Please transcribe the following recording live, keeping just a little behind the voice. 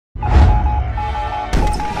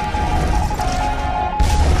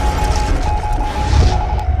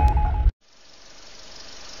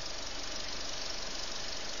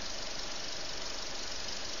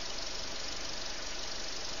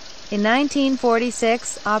In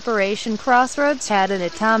 1946, Operation Crossroads had an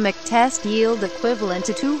atomic test yield equivalent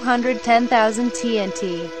to 210,000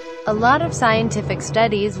 TNT. A lot of scientific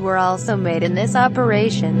studies were also made in this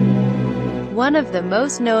operation. One of the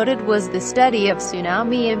most noted was the study of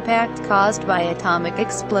tsunami impact caused by atomic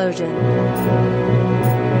explosion.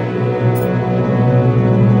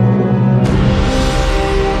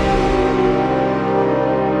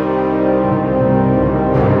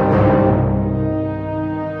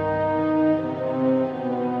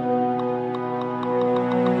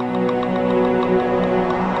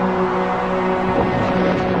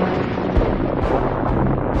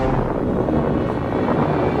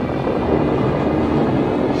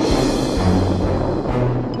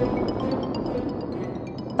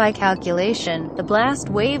 By calculation, the blast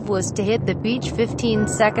wave was to hit the beach 15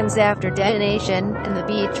 seconds after detonation, and the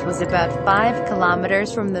beach was about 5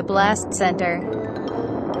 kilometers from the blast center.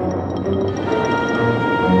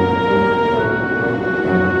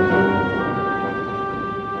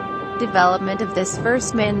 Development of this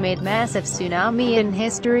first man-made massive tsunami in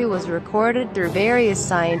history was recorded through various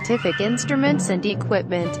scientific instruments and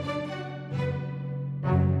equipment.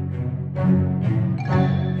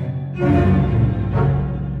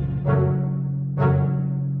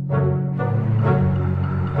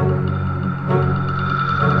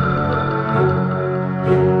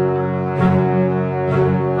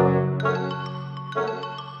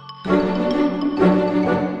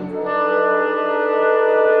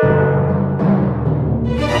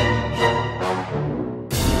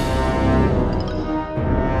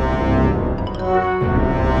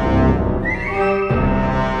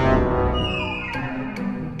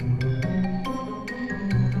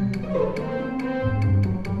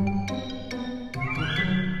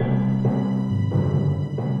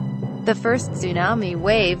 The first tsunami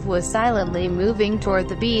wave was silently moving toward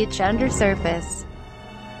the beach undersurface.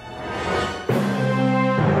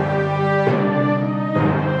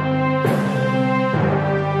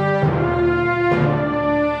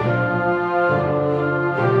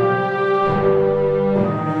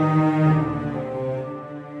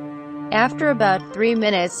 After about 3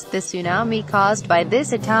 minutes, the tsunami caused by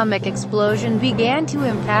this atomic explosion began to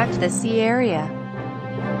impact the sea area.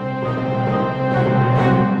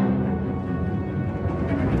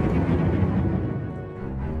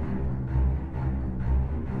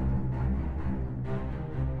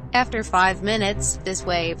 After 5 minutes, this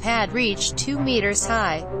wave had reached 2 meters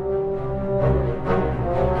high.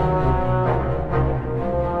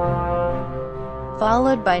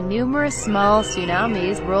 Followed by numerous small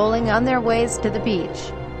tsunamis rolling on their ways to the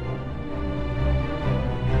beach.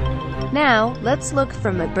 Now, let's look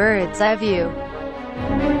from a bird's eye view.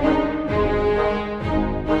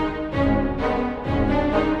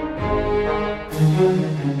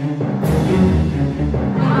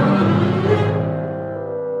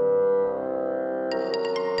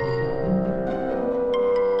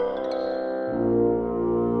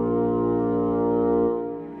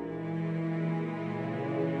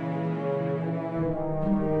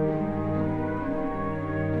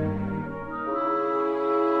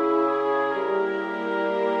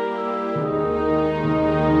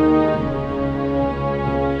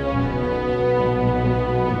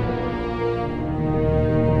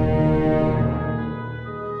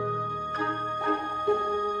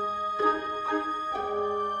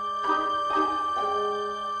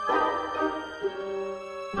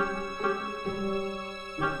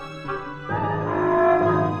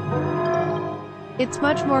 It's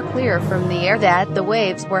much more clear from the air that the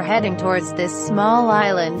waves were heading towards this small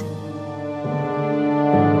island.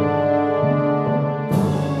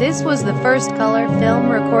 This was the first color film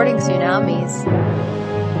recording tsunamis.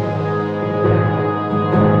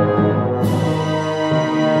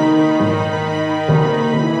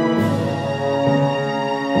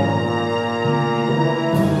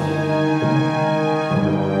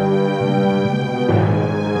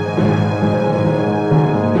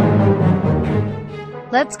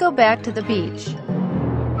 Let's go back to the beach.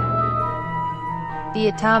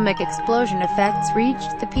 The atomic explosion effects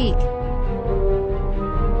reached the peak.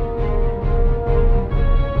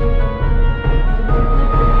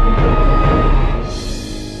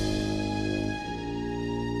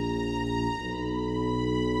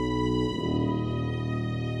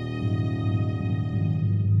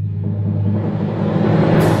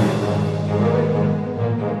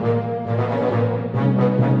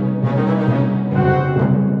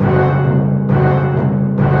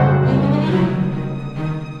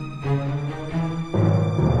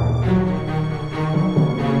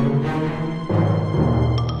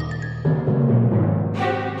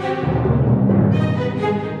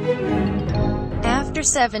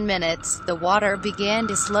 7 minutes, the water began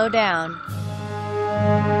to slow down.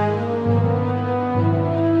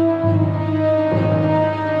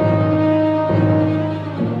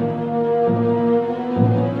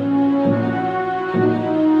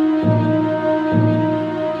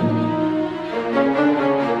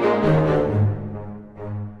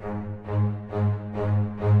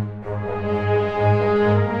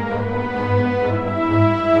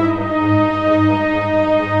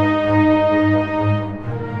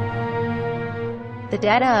 The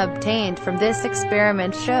data obtained from this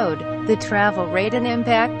experiment showed the travel rate and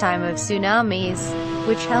impact time of tsunamis,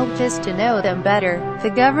 which helped us to know them better. The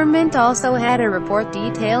government also had a report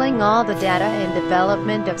detailing all the data and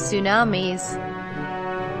development of tsunamis.